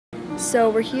So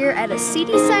we're here at a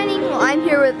CD signing. Well, I'm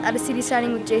here at a CD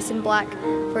signing with Jason Black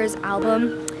for his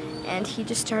album, and he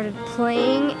just started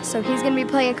playing. So he's gonna be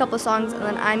playing a couple of songs, and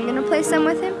then I'm gonna play some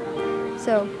with him.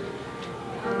 So.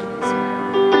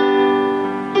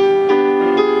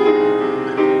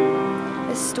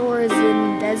 This store is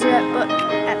in Deseret Book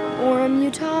at Orem,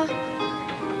 Utah.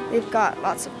 They've got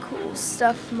lots of cool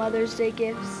stuff, Mother's Day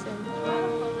gifts, and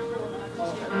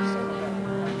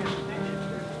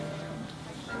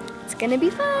it's gonna be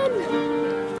fun.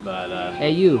 But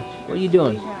hey, you, what are you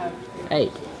doing? Hey,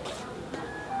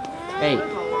 hey,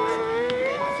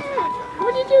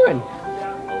 what are you doing?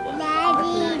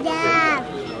 Daddy, Dad.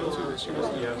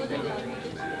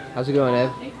 How's it going,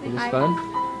 Ev? Is this fun?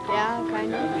 Yeah,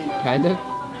 kind of. Kind of?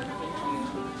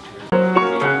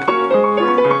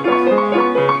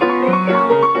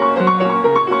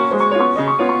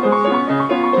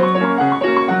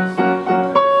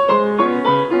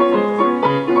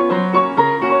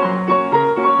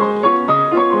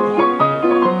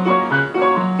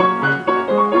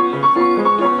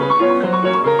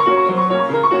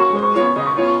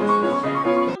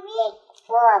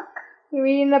 You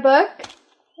reading a book?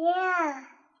 Yeah.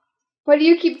 What do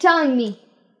you keep telling me?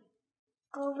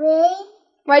 Go away?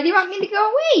 Why do you want me to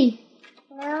go away?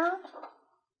 No.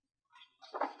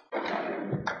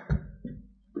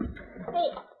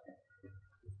 Wait.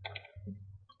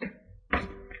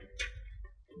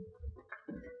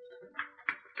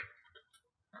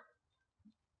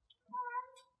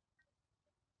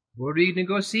 What are you gonna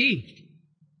go see?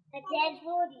 A dead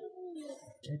body.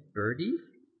 Dead birdie?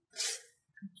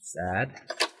 Sad.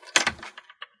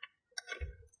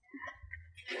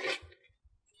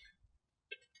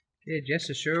 Okay, Jess,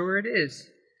 to show her where it is.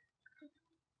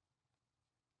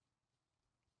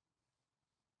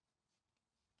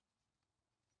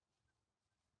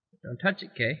 Don't touch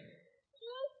it, Kay.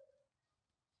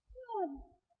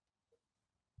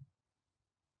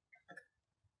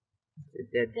 It's a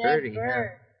dead birdie,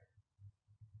 huh?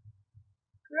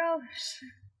 Gross.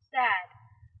 Sad.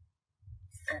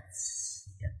 That's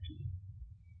yucky.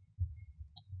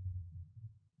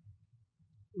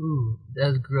 Ooh,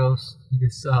 that's gross. You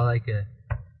just saw like a...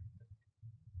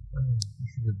 Oh, you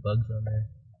see the bugs on there.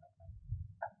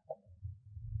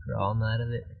 Crawling out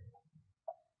of it.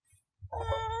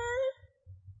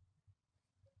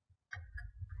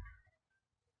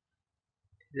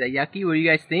 Is that yucky? What do you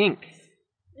guys think? That's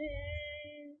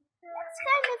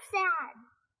kind of sad.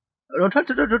 Oh, don't touch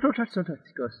it, don't touch, don't touch.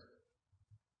 It goes.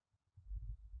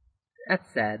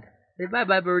 That's sad. Say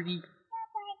bye-bye, birdie.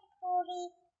 Bye-bye, Booty.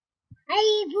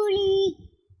 Hi, Booty.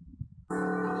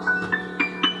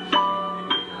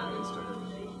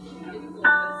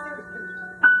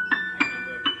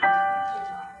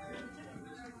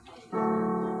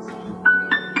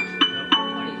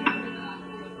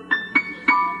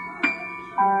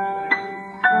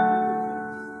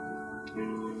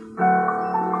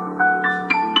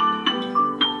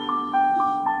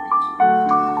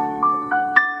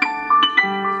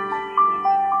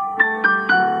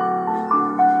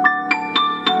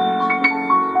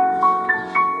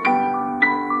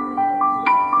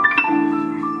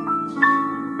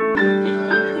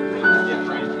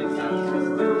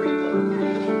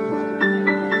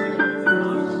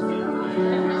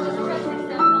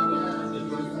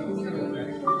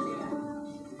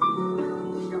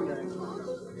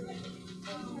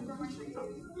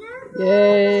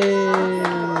 Yay!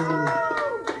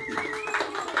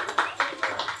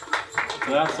 So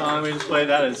that song we just played,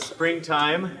 that is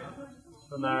Springtime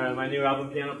from my new album,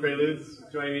 Piano Preludes.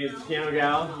 Joining me is Piano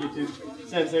Gal, YouTube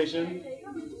sensation.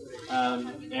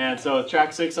 And so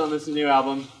track 6 on this new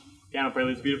album, Piano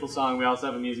Preludes, beautiful song. We also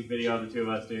have a music video of the two of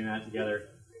us doing that together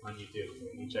on YouTube. You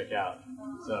can check out.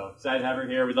 So excited to have her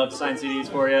here. We'd love to sign CDs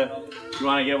for you. If you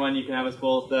want to get one, you can have us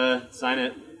both sign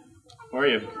it for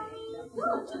you. I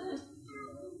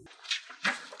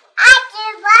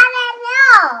just want to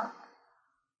know.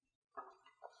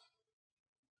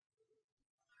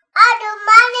 I don't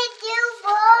want to do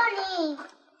bowling.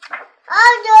 I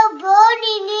do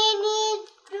bowling need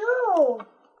too.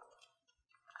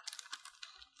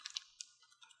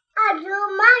 I do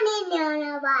money on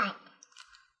a bike.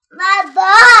 My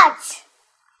butt.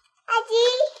 I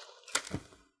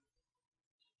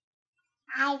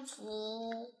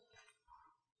see.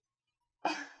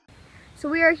 So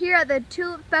we are here at the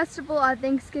Tulip Festival at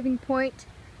Thanksgiving Point.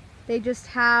 They just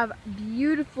have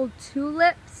beautiful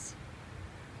tulips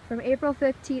from April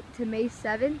 15th to May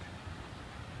 7th.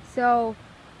 So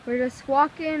we're just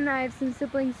walking. I have some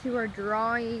siblings who are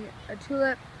drawing a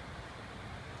tulip.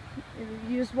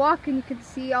 You just walk and you can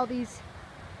see all these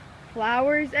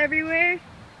flowers everywhere.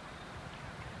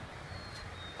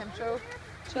 Cam, show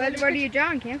What are you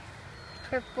drawing, Cam?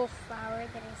 Purple flower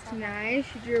that I saw. Nice.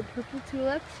 You drew purple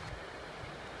tulips.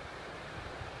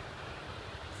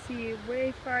 See,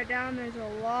 way far down, there's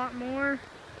a lot more.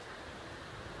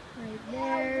 Right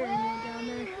there, and then down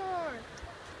there.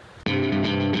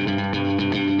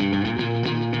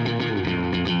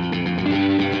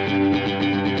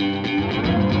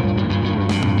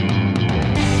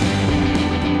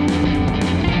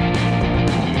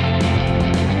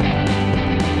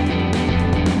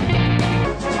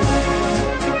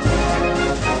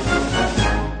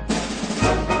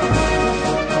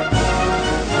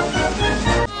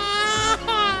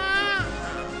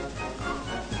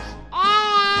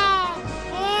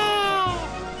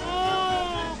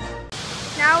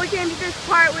 Now we came to this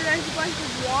part where there's a bunch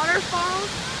of waterfalls.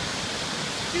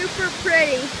 Super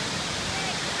pretty.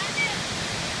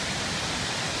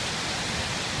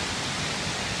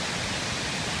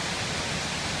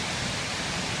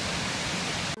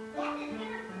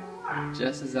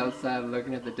 Jess is outside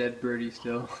looking at the dead birdie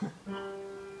still.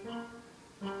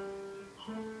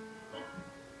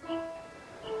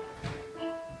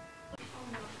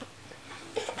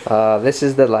 This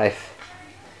is the life.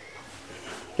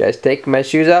 You guys take my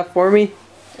shoes off for me?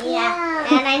 Yeah,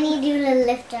 and I need you to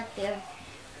lift up your...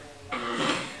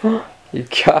 You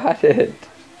got it.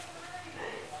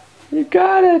 You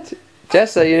got it.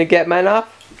 Jess, are you gonna get mine off?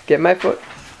 Get my foot.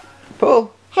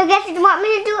 Pull. Hey, guys, do you want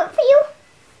me to do it for you?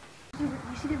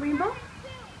 You see the rainbow?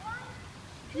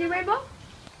 See the rainbow?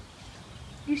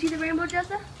 You see the rainbow,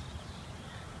 Jessa?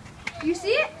 You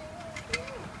see it?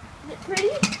 Is it pretty?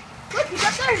 Look, he's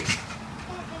up there.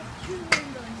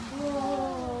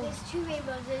 Whoa. There's two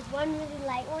rainbows. There's one really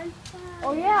light one.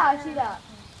 Oh yeah, I see that.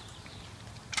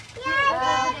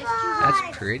 Yeah,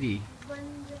 That's pretty.